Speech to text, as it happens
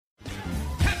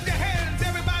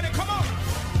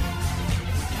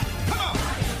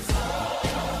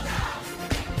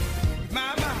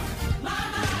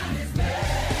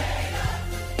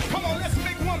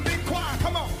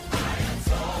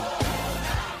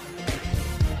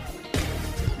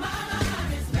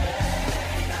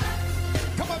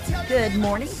Good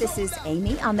morning. This is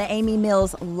Amy on the Amy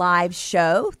Mills Live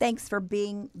Show. Thanks for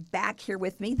being back here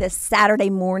with me this Saturday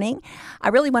morning. I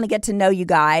really want to get to know you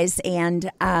guys and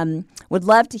would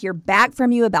love to hear back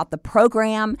from you about the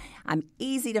program. I'm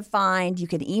easy to find. You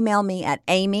can email me at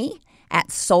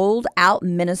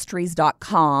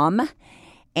amy@soldoutministries.com.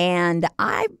 And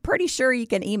I'm pretty sure you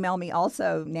can email me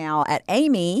also now at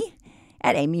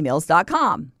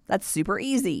amy@amymills.com. That's super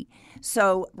easy.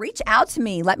 So reach out to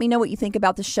me. Let me know what you think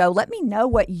about the show. Let me know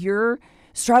what you're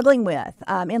struggling with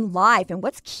in life and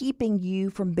what's keeping you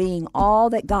from being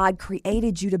all that God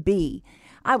created you to be.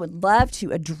 I would love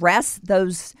to address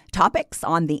those topics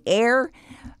on the air.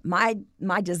 My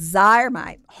desire,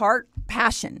 my heart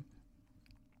passion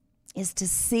is to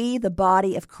see the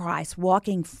body of Christ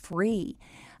walking free,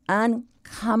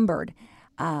 unencumbered,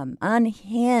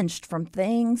 unhinged from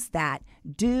things that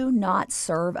do not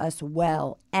serve us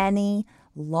well any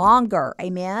longer.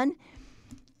 Amen?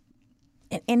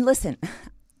 And listen,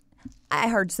 I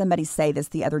heard somebody say this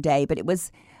the other day, but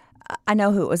I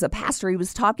know who it was, a pastor. He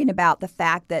was talking about the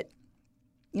fact that,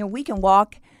 we can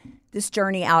walk this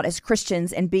journey out as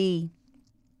Christians and be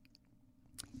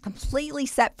completely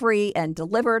set free and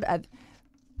delivered of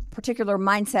particular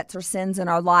mindsets or sins in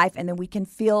our life, and then we can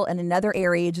feel in another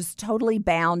area just totally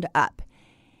bound up.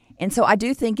 And so I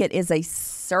do think it is a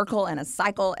circle and a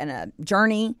cycle and a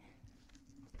journey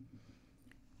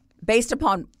based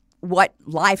upon what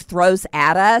life throws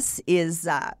at us is,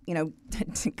 to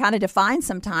kind of define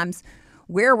sometimes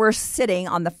where we're sitting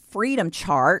on the freedom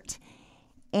chart.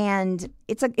 And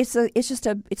it's just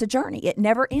a journey. It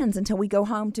never ends until we go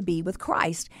home to be with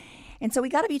Christ. And so we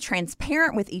got to be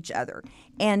transparent with each other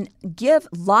and give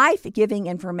life-giving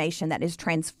information that is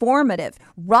transformative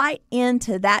right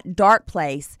into that dark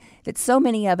place that so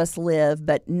many of us live,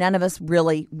 but none of us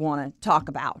really want to talk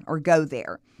about or go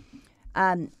there.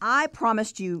 I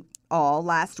promised you all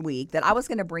last week that I was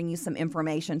going to bring you some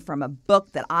information from a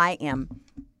book that I am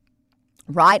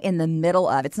right in the middle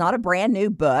of. It's not a brand new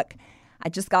book. I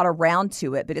just got around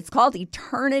to it, but it's called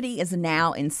Eternity is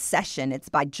Now in Session. It's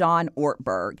by John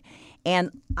Ortberg.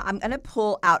 And I'm going to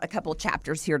pull out a couple of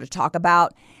chapters here to talk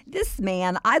about. This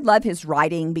man, I love his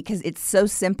writing because it's so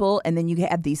simple, and then you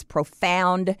have these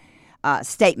profound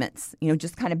statements,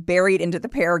 just kind of buried into the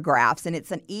paragraphs. And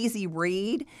it's an easy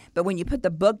read, but when you put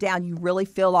the book down, you really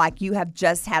feel like you have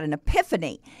just had an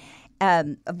epiphany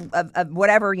of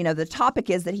whatever, the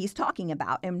topic is that he's talking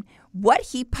about. And what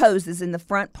he poses in the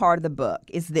front part of the book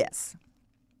is this.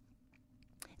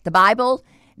 The Bible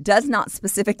does not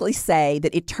specifically say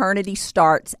that eternity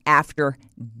starts after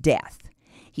death.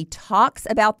 He talks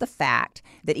about the fact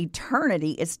that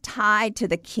eternity is tied to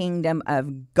the kingdom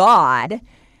of God,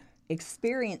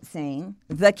 experiencing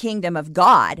the kingdom of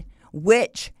God,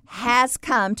 which has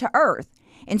come to earth.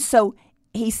 And so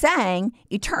he's saying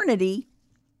eternity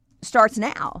starts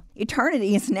now.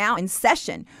 Eternity is now in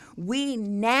session. We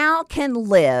now can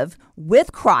live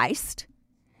with Christ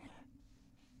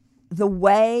the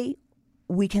way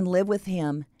we can live with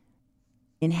him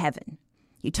in heaven.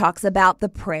 He talks about the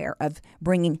prayer of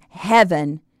bringing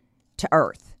heaven to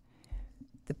earth.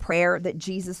 The prayer that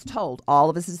Jesus told all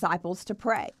of his disciples to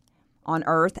pray on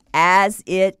earth as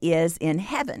it is in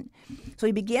heaven. So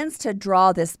he begins to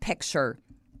draw this picture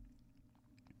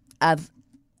of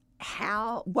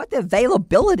what the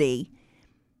availability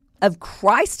of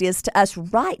Christ is to us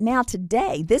right now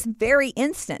today, this very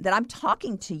instant that I'm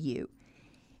talking to you.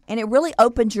 And it really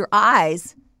opens your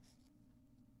eyes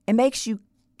and makes you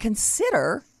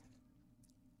consider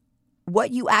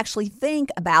what you actually think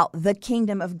about the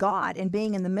kingdom of God and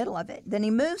being in the middle of it. Then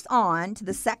he moves on to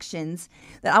the sections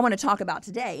that I want to talk about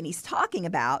today. And he's talking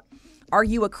about, are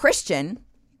you a Christian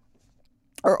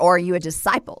or are you a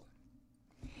disciple?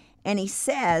 And he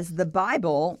says the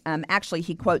Bible, actually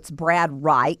he quotes Brad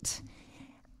Wright.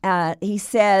 He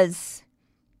says,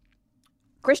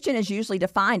 Christian is usually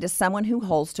defined as someone who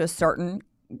holds to a certain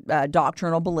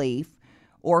doctrinal belief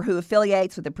or who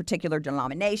affiliates with a particular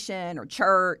denomination or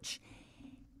church.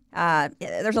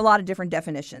 There's a lot of different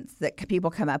definitions that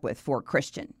people come up with for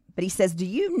Christian. But he says, do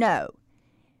you know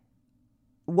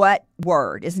what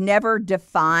word is never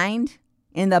defined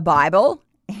in the Bible?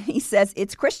 And he says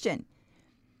it's Christian.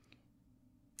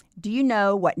 Do you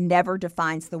know what never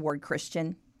defines the word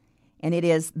Christian? And it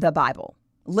is the Bible.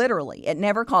 Literally, it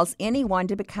never calls anyone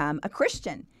to become a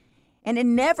Christian. And it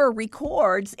never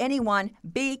records anyone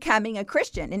becoming a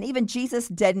Christian. And even Jesus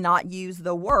did not use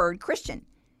the word Christian.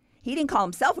 He didn't call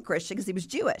himself a Christian because he was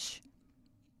Jewish.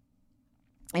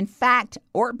 In fact,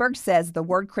 Ortberg says the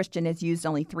word Christian is used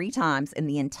only 3 times in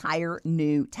the entire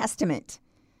New Testament.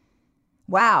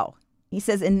 Wow. He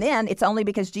says, and then it's only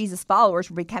because Jesus' followers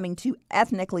were becoming too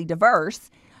ethnically diverse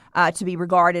to be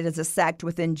regarded as a sect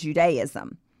within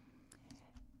Judaism.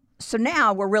 So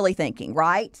now we're really thinking,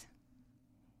 right?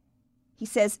 He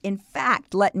says, in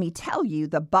fact, let me tell you,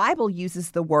 the Bible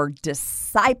uses the word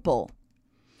disciple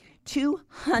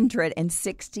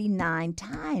 269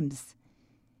 times.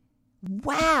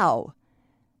 Wow.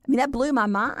 I mean, that blew my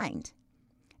mind.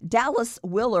 Dallas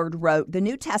Willard wrote, the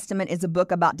New Testament is a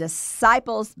book about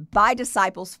disciples, by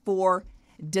disciples, for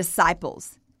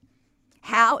disciples.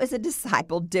 How is a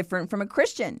disciple different from a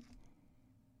Christian?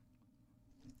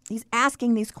 He's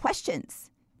asking these questions.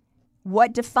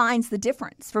 What defines the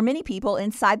difference? For many people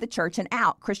inside the church and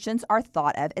out, Christians are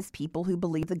thought of as people who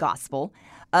believe the gospel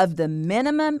of the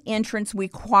minimum entrance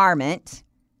requirement,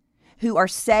 who are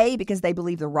saved because they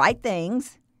believe the right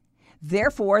things.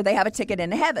 Therefore, they have a ticket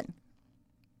into heaven.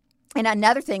 And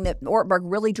another thing that Ortberg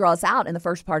really draws out in the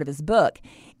first part of his book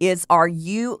is, are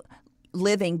you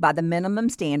living by the minimum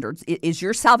standards? Is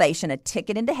your salvation a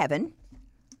ticket into heaven?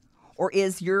 Or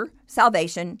is your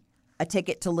salvation a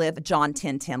ticket to live a John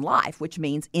 10:10 life, which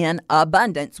means in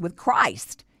abundance with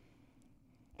Christ?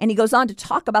 And he goes on to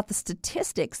talk about the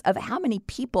statistics of how many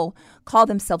people call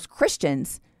themselves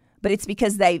Christians, but it's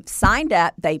because they've signed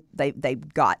up,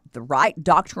 they've got the right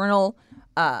doctrinal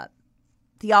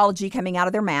theology coming out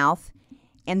of their mouth,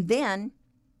 and then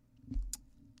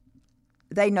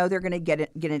they know they're going to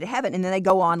get into heaven, and then they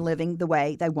go on living the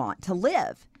way they want to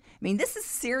live. I mean, this is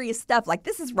serious stuff. Like,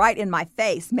 this is right in my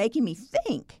face, making me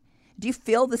think. Do you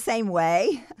feel the same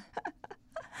way?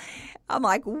 I'm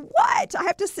like, what? I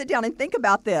have to sit down and think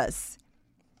about this.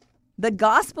 The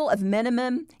gospel of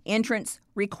minimum entrance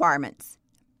requirements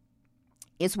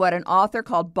is what an author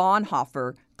called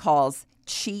Bonhoeffer calls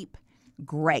cheap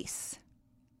grace.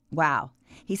 Wow.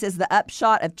 He says, the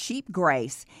upshot of cheap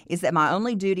grace is that my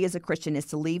only duty as a Christian is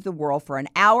to leave the world for an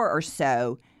hour or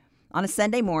so on a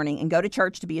Sunday morning and go to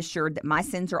church to be assured that my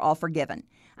sins are all forgiven.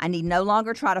 I need no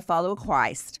longer try to follow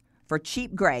Christ, for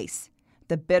cheap grace,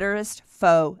 the bitterest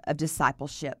foe of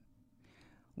discipleship,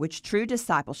 which true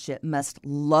discipleship must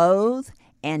loathe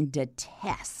and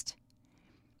detest.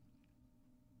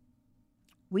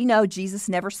 We know Jesus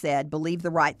never said, believe the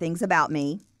right things about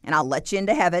me, and I'll let you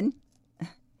into heaven.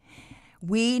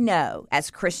 We know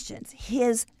as Christians,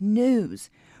 his news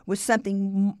was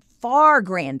something far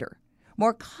grander,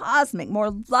 more cosmic,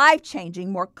 more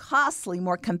life-changing, more costly,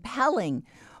 more compelling,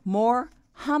 more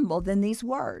humble than these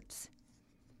words.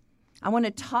 I want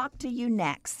to talk to you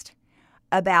next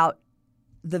about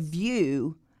the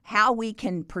view, how we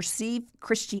can perceive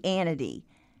Christianity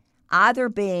either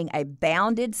being a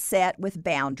bounded set with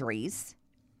boundaries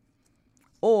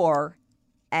or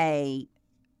a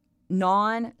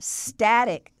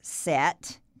non-static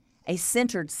set, a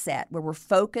centered set where we're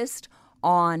focused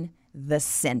on the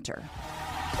center.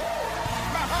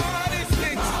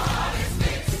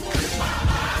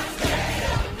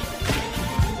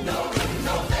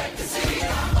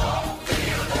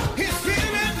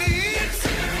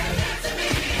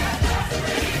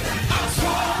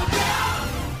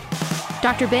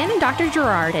 Dr. Ben and Dr.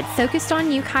 Gerard at Focused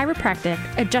on You Chiropractic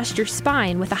adjust your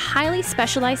spine with a highly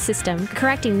specialized system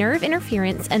correcting nerve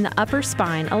interference in the upper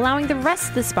spine, allowing the rest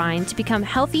of the spine to become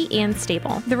healthy and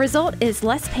stable. The result is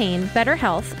less pain, better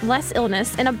health, less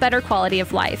illness, and a better quality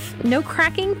of life. No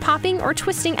cracking, popping, or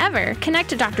twisting ever. Connect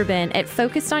to Dr. Ben at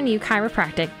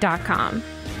FocusedOnYouChiropractic.com.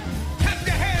 Clap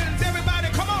your hands, everybody,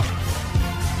 come on.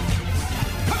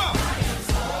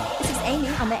 This is Amy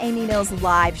on the Amy Mills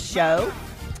Live Show.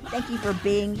 Thank you for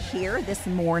being here this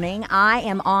morning. I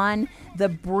am on the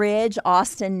bridge,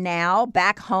 Austin now,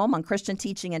 back home on Christian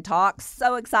Teaching and Talk.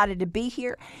 So excited to be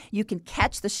here. You can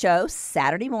catch the show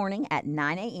Saturday morning at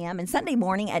 9 a.m. and Sunday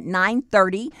morning at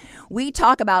 9:30. We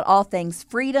talk about all things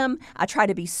freedom. I try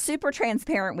to be super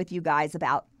transparent with you guys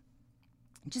about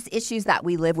just issues that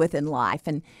we live with in life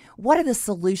and what are the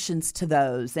solutions to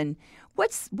those and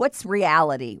what's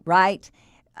reality, right?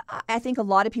 I think a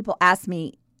lot of people ask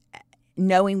me,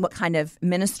 knowing what kind of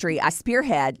ministry I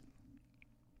spearhead,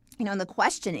 and the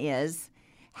question is,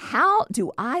 how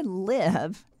do I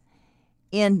live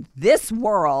in this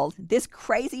world, this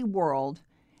crazy world?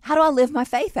 How do I live my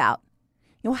faith out?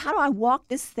 How do I walk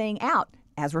this thing out,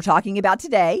 as we're talking about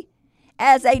today,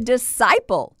 as a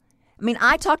disciple?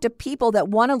 I talk to people that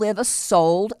want to live a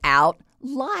sold out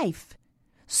life,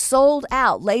 sold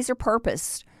out, laser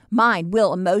purposed, mind,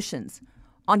 will, emotions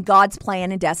on God's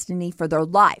plan and destiny for their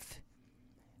life.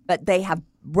 But they have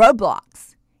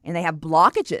roadblocks and they have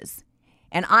blockages.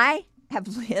 And I have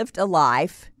lived a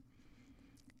life,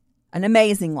 an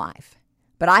amazing life,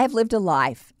 but I have lived a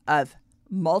life of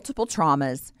multiple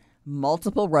traumas,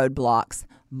 multiple roadblocks,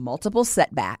 multiple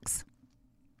setbacks.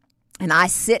 And I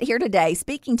sit here today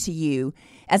speaking to you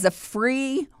as a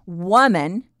free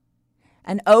woman,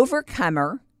 an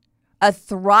overcomer, a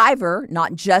thriver,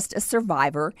 not just a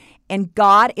survivor. And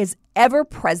God is ever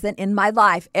present in my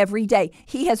life every day.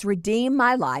 He has redeemed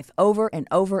my life over and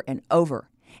over and over.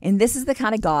 And this is the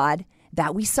kind of God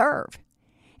that we serve.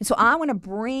 And so I want to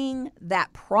bring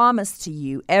that promise to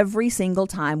you every single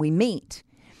time we meet.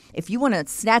 If you want to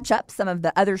snatch up some of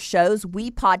the other shows, we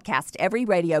podcast every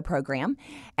radio program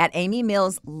at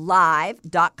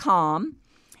amymillslive.com.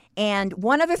 And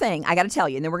one other thing I got to tell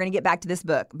you, and then we're going to get back to this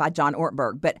book by John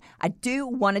Ortberg, but I do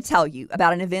want to tell you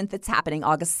about an event that's happening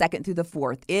August 2nd through the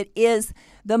 4th. It is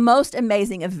the most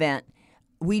amazing event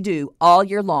we do all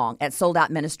year long at Sold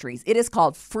Out Ministries. It is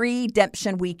called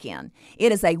Freedemption Weekend.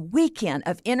 It is a weekend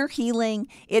of inner healing.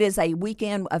 It is a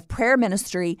weekend of prayer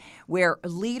ministry where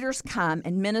leaders come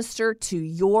and minister to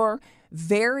your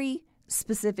very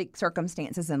specific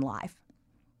circumstances in life.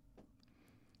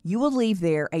 You will leave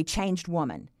there a changed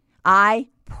woman. I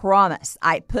promise.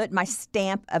 I put my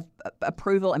stamp of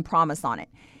approval and promise on it.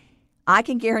 I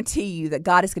can guarantee you that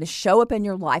God is going to show up in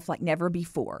your life like never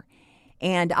before.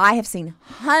 And I have seen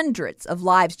hundreds of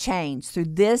lives change through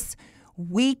this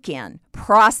weekend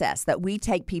process that we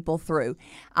take people through.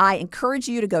 I encourage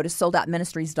you to go to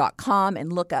soldoutministries.com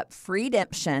and look up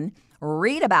Freedemption,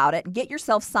 read about it, get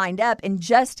yourself signed up, and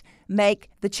just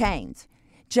make the change.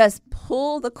 Just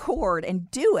pull the cord and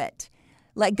do it.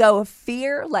 Let go of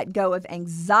fear, let go of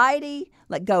anxiety,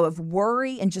 let go of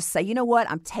worry, and just say, you know what,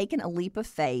 I'm taking a leap of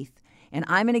faith. And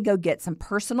I'm going to go get some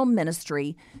personal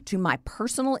ministry to my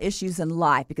personal issues in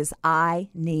life because I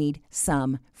need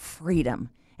some freedom.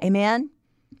 Amen?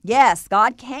 Yes,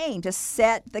 God came to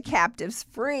set the captives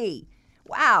free.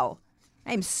 Wow.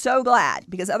 I'm so glad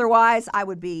because otherwise I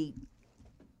would be,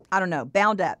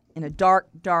 bound up in a dark,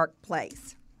 dark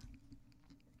place.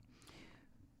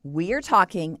 We are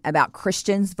talking about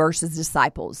Christians versus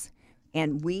disciples,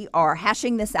 and we are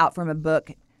hashing this out from a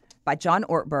book by John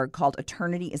Ortberg called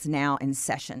Eternity is Now in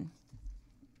Session.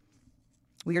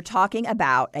 We are talking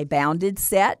about a bounded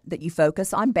set that you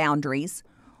focus on boundaries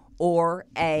or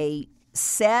a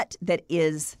set that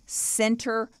is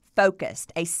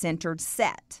center-focused, a centered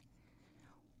set.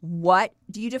 What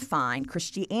do you define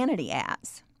Christianity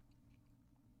as?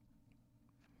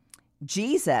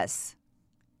 Jesus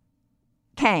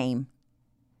came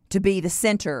to be the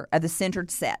center of the centered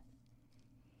set.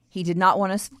 He did not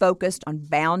want us focused on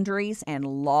boundaries and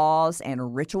laws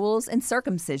and rituals and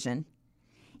circumcision.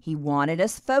 He wanted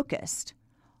us focused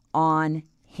on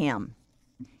Him,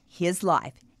 His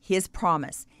life, His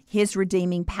promise, His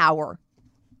redeeming power.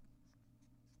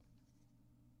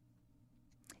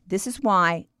 This is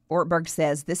why, Ortberg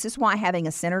says, this is why having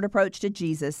a centered approach to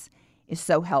Jesus is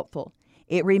so helpful.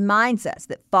 It reminds us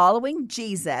that following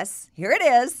Jesus, here it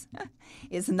is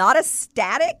not a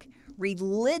static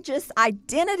religious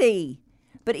identity,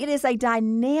 but it is a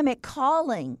dynamic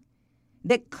calling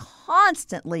that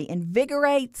constantly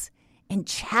invigorates and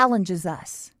challenges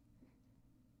us.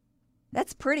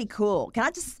 That's pretty cool. Can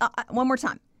I just, one more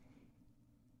time?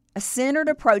 A centered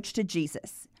approach to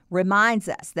Jesus reminds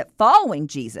us that following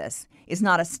Jesus is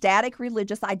not a static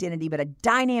religious identity, but a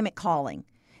dynamic calling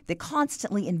that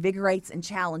constantly invigorates and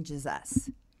challenges us.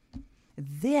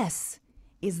 This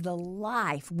is the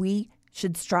life we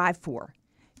should strive for.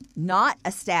 Not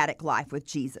a static life with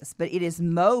Jesus, but it is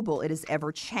mobile, it is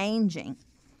ever-changing.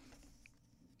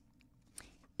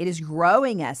 It is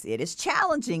growing us, it is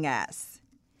challenging us.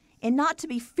 And not to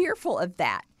be fearful of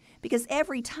that, because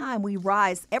every time we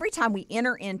rise, every time we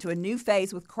enter into a new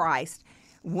phase with Christ,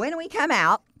 when we come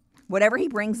out, whatever He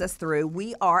brings us through,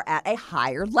 we are at a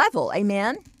higher level.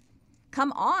 Amen?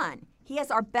 Come on. He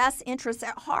has our best interests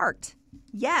at heart.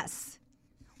 Yes.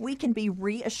 We can be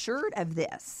reassured of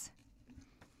this.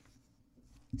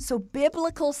 So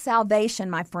biblical salvation,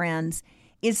 my friends,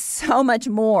 is so much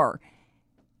more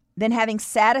than having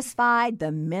satisfied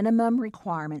the minimum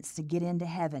requirements to get into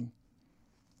heaven.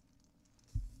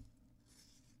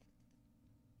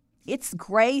 It's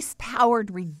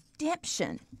grace-powered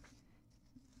redemption,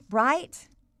 right?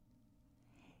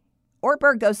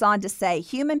 Ortberg goes on to say,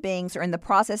 human beings are in the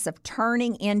process of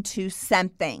turning into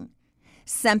something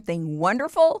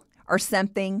wonderful or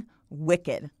something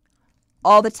wicked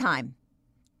all the time.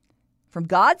 From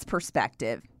God's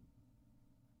perspective,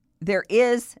 there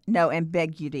is no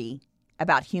ambiguity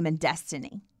about human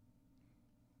destiny.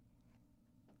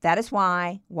 That is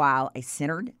why, while a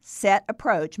centered set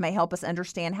approach may help us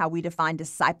understand how we define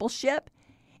discipleship,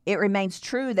 it remains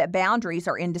true that boundaries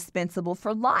are indispensable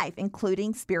for life,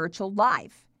 including spiritual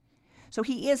life. So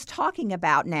he is talking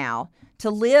about now to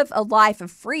live a life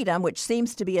of freedom, which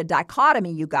seems to be a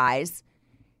dichotomy, you guys.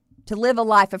 To live a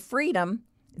life of freedom,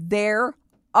 there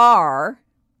are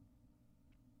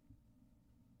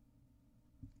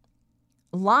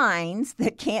lines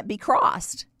that can't be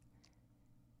crossed.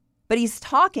 But he's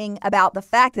talking about the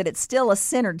fact that it's still a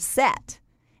centered set.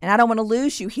 And I don't want to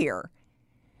lose you here,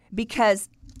 because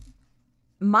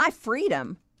my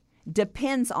freedom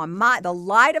depends on the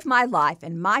light of my life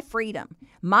and my freedom,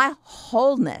 my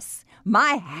wholeness,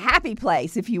 my happy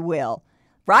place, if you will,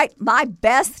 right? My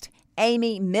best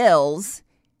Amy Mills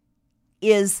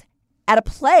is at a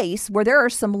place where there are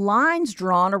some lines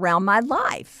drawn around my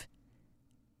life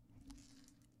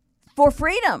for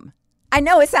freedom. I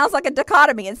know it sounds like a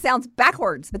dichotomy. It sounds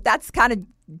backwards, but that's kind of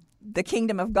the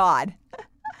kingdom of God.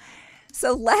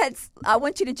 So I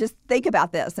want you to just think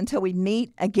about this until we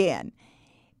meet again,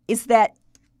 is that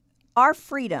our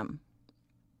freedom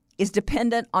is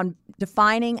dependent on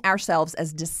defining ourselves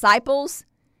as disciples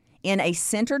in a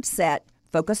centered set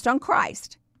focused on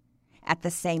Christ. At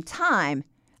the same time,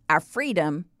 our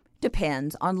freedom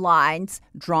depends on lines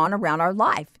drawn around our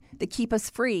life that keep us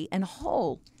free and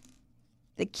whole,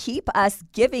 that keep us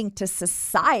giving to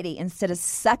society instead of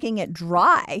sucking it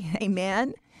dry.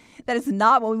 Amen? That is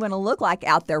not what we want to look like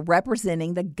out there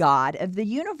representing the God of the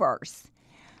universe.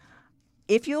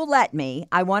 If you'll let me,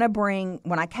 I want to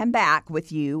when I come back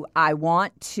with you, I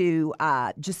want to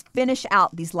just finish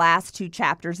out these last 2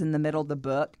 chapters in the middle of the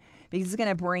book, because it's going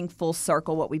to bring full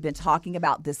circle what we've been talking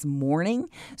about this morning.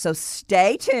 So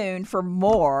stay tuned for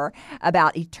more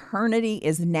about Eternity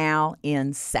is Now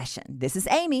in Session. This is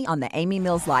Amy on the Amy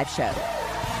Mills Live Show.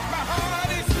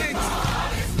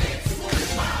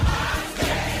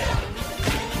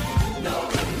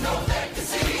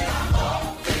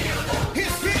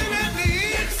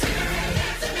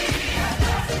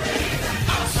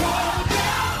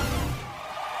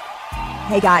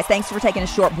 Hey guys, thanks for taking a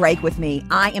short break with me.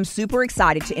 I am super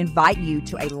excited to invite you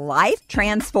to a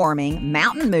life-transforming,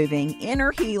 mountain-moving,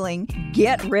 inner-healing,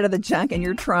 get rid of the junk in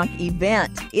your trunk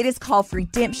event. It is called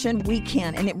Redemption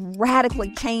Weekend, and it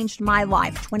radically changed my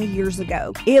life 20 years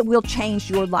ago. It will change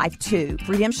your life too.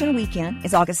 Redemption Weekend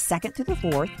is August 2nd through the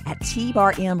 4th at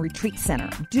T-Bar M Retreat Center.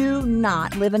 Do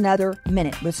not live another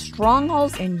minute with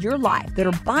strongholds in your life that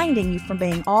are binding you from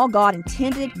being all God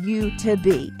intended you to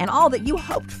be and all that you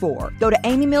hoped for. Go to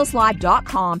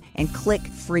amymillslive.com and click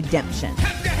Redemption.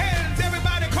 Clap your hands,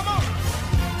 everybody, come on.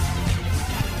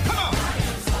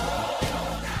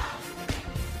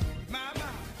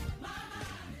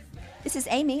 This is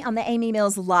Amy on the Amy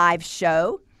Mills Live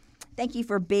Show. Thank you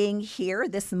for being here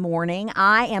this morning.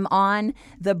 I am on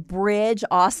the bridge,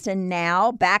 Austin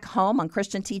now, back home on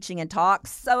Christian Teaching and Talk.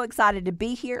 So excited to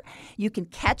be here. You can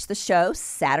catch the show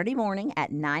Saturday morning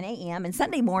at 9 a.m. and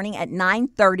Sunday morning at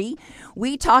 9:30.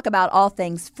 We talk about all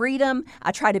things freedom.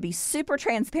 I try to be super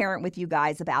transparent with you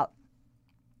guys about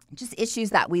just issues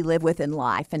that we live with in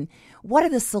life and what are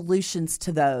the solutions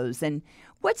to those and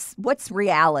what's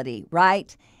reality,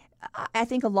 right? I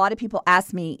think a lot of people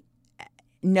ask me,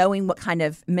 knowing what kind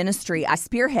of ministry I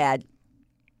spearhead,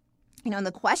 and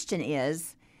the question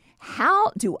is,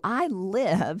 how do I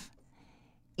live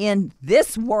in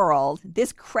this world,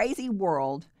 this crazy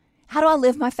world? How do I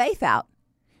live my faith out?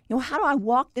 How do I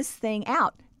walk this thing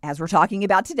out, as we're talking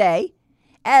about today,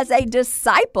 as a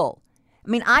disciple?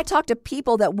 I talk to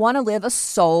people that want to live a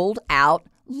sold out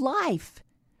life,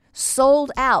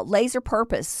 sold out, laser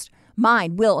purposed,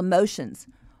 mind, will, emotions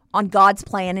on God's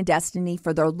plan and destiny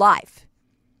for their life.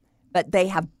 But they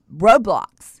have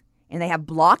roadblocks and they have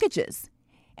blockages.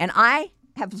 And I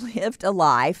have lived a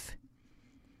life,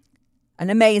 an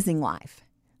amazing life,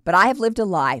 but I have lived a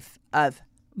life of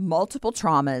multiple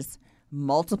traumas,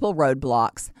 multiple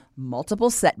roadblocks, multiple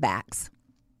setbacks.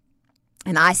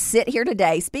 And I sit here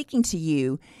today speaking to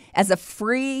you as a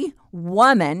free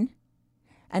woman,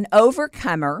 an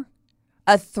overcomer,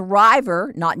 a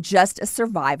thriver, not just a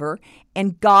survivor,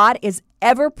 and God is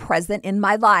ever present in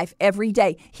my life every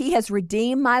day. He has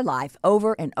redeemed my life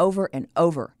over and over and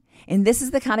over. And this is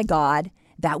the kind of God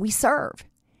that we serve.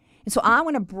 And so I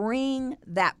want to bring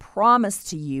that promise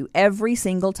to you every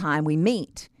single time we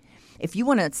meet. If you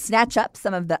want to snatch up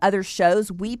some of the other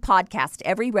shows, we podcast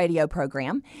every radio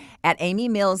program at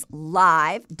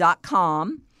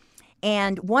amymillslive.com.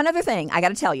 And one other thing I got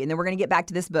to tell you, and then we're going to get back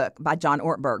to this book by John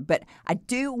Ortberg, but I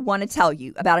do want to tell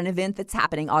you about an event that's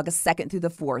happening August 2nd through the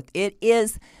 4th. It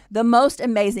is the most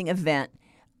amazing event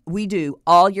we do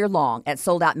all year long at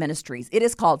Sold Out Ministries. It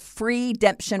is called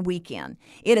Redemption Weekend.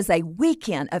 It is a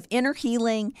weekend of inner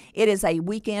healing. It is a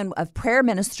weekend of prayer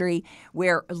ministry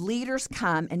where leaders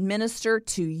come and minister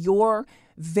to your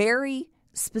very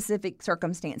specific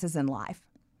circumstances in life,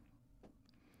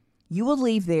 you will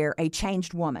leave there a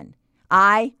changed woman.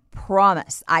 I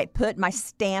promise. I put my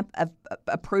stamp of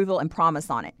approval and promise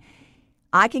on it.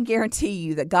 I can guarantee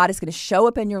you that God is going to show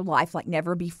up in your life like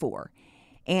never before.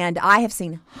 And I have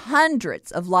seen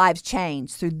hundreds of lives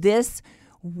change through this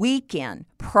weekend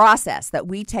process that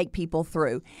we take people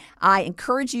through. I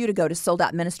encourage you to go to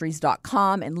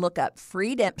soldoutministries.com and look up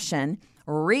Freedemption,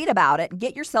 read about it,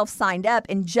 get yourself signed up,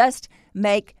 and just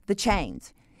make the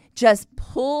change. Just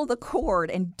pull the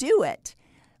cord and do it.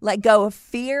 Let go of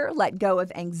fear, let go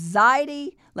of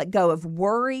anxiety, let go of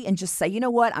worry, and just say, you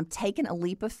know what? I'm taking a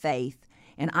leap of faith,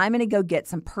 and I'm going to go get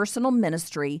some personal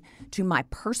ministry to my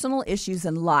personal issues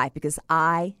in life because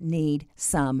I need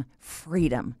some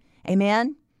freedom.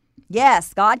 Amen?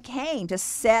 Yes, God came to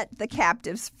set the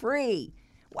captives free.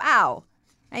 Wow.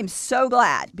 I'm so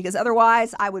glad, because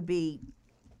otherwise I would be,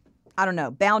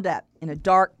 bound up in a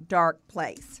dark, dark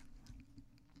place.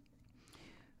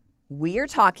 We are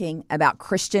talking about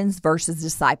Christians versus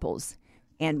disciples,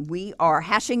 and we are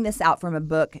hashing this out from a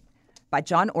book by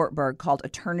John Ortberg called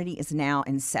Eternity is Now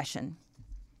in Session.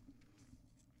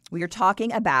 We are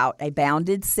talking about a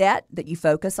bounded set that you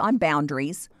focus on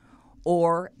boundaries,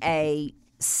 or a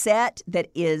set that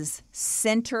is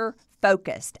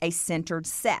center-focused, a centered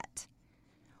set.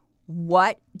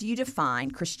 What do you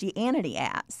define Christianity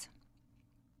as?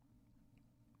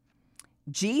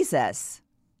 Jesus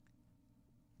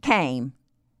came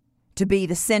to be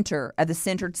the center of the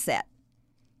centered set.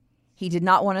 He did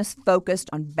not want us focused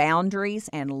on boundaries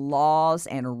and laws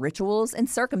and rituals and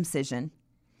circumcision.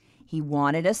 He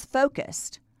wanted us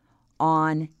focused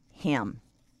on Him,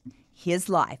 His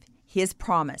life, His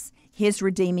promise, His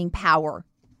redeeming power.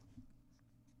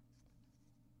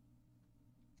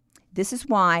 This is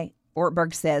why,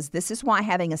 Ortberg says, this is why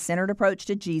having a centered approach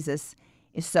to Jesus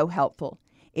is so helpful.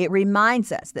 It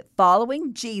reminds us that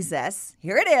following Jesus,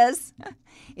 here it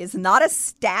is not a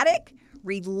static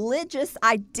religious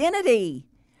identity,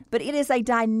 but it is a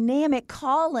dynamic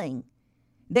calling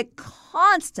that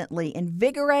constantly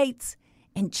invigorates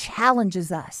and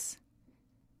challenges us.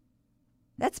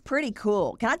 That's pretty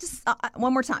cool. Can I just,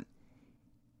 one more time.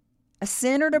 A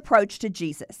centered approach to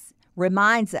Jesus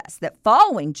reminds us that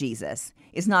following Jesus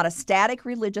is not a static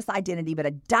religious identity, but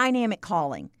a dynamic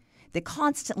calling that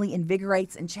constantly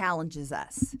invigorates and challenges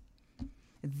us.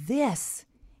 This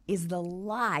is the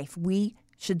life we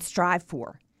should strive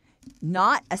for.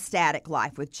 Not a static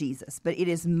life with Jesus, but it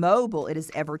is mobile, it is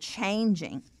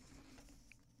ever-changing.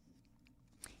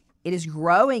 It is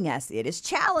growing us, it is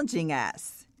challenging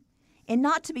us. And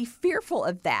not to be fearful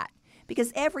of that,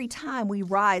 because every time we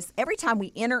rise, every time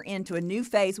we enter into a new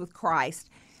phase with Christ,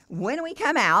 when we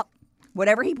come out,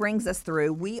 whatever He brings us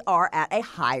through, we are at a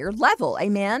higher level.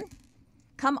 Amen?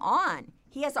 Come on.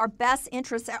 He has our best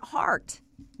interests at heart.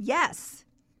 Yes,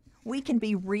 we can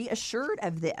be reassured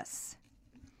of this.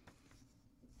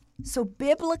 So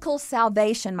biblical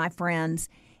salvation, my friends,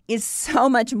 is so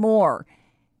much more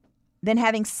than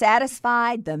having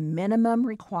satisfied the minimum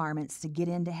requirements to get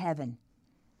into heaven.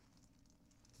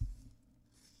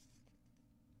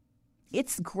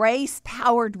 It's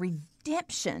grace-powered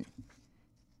redemption,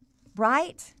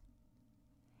 right?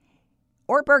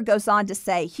 Ortberg goes on to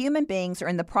say, human beings are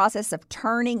in the process of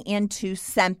turning into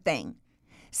something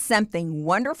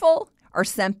wonderful or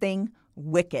something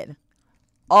wicked,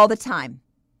 all the time.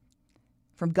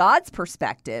 From God's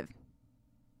perspective,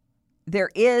 there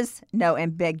is no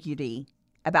ambiguity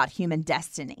about human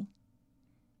destiny.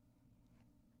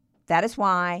 That is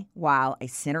why, while a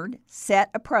centered set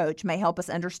approach may help us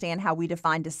understand how we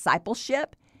define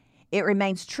discipleship, it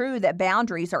remains true that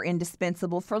boundaries are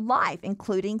indispensable for life,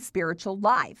 including spiritual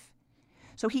life.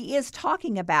 So he is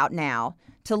talking about now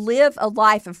to live a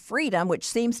life of freedom, which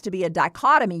seems to be a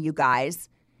dichotomy, you guys.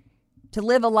 To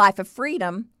live a life of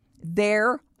freedom,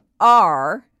 there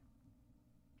are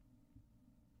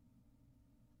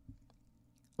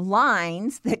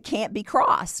lines that can't be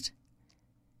crossed.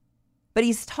 But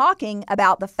he's talking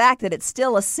about the fact that it's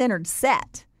still a centered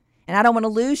set. And I don't want to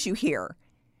lose you here,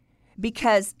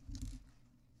 because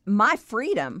my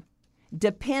freedom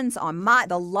depends on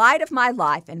the light of my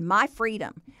life and my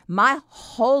freedom, my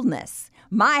wholeness,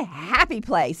 my happy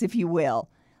place, if you will,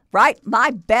 right?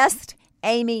 My best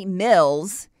Amy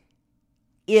Mills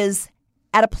is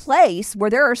at a place where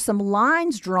there are some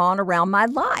lines drawn around my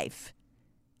life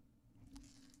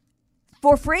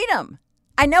for freedom.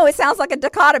 I know it sounds like a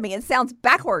dichotomy. It sounds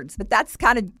backwards, but that's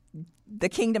kind of the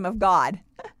kingdom of God.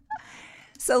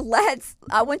 So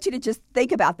I want you to just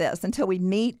think about this until we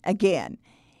meet again,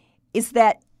 is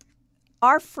that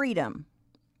our freedom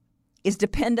is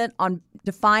dependent on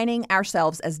defining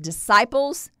ourselves as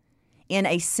disciples in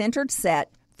a centered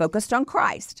set focused on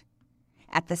Christ.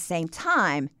 At the same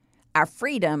time, our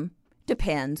freedom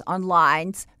depends on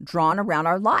lines drawn around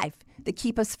our life that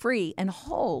keep us free and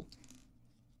whole,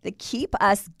 that keep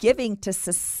us giving to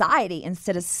society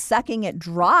instead of sucking it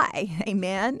dry.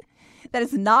 Amen? That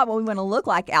is not what we want to look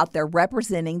like out there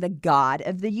representing the God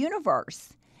of the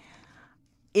universe.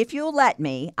 If you'll let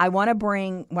me, I want to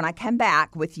bring, when I come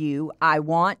back with you, I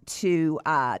want to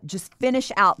just finish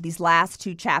out these last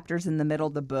 2 chapters in the middle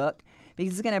of the book,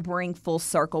 because it's going to bring full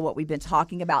circle what we've been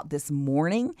talking about this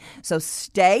morning. So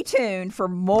stay tuned for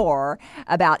more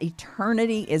about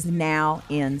Eternity is Now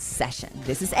in Session.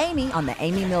 This is Amy on the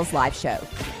Amy Mills Live Show.